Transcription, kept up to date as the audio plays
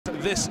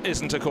this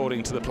isn't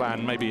according to the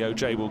plan. Maybe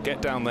OJ will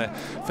get down there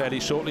fairly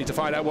shortly to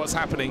find out what's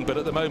happening, but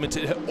at the moment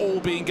it had all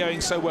been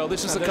going so well.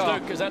 This is the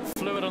car. Is that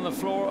fluid on the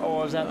floor,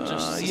 or is that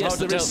just yes,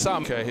 there is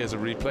some. Okay, here's a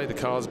replay. The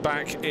car's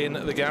back in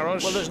the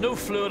garage. Well, there's no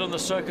fluid on the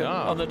circuit,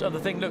 on the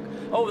thing. Look,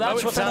 oh,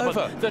 that's what's happened.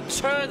 Over.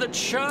 The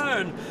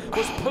churn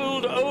was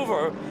pulled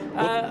over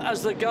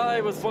as the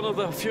guy with one of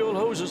the fuel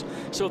hoses.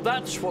 So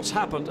that's what's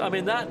happened. I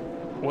mean, that.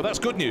 Well, that's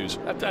good news.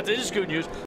 That is good news.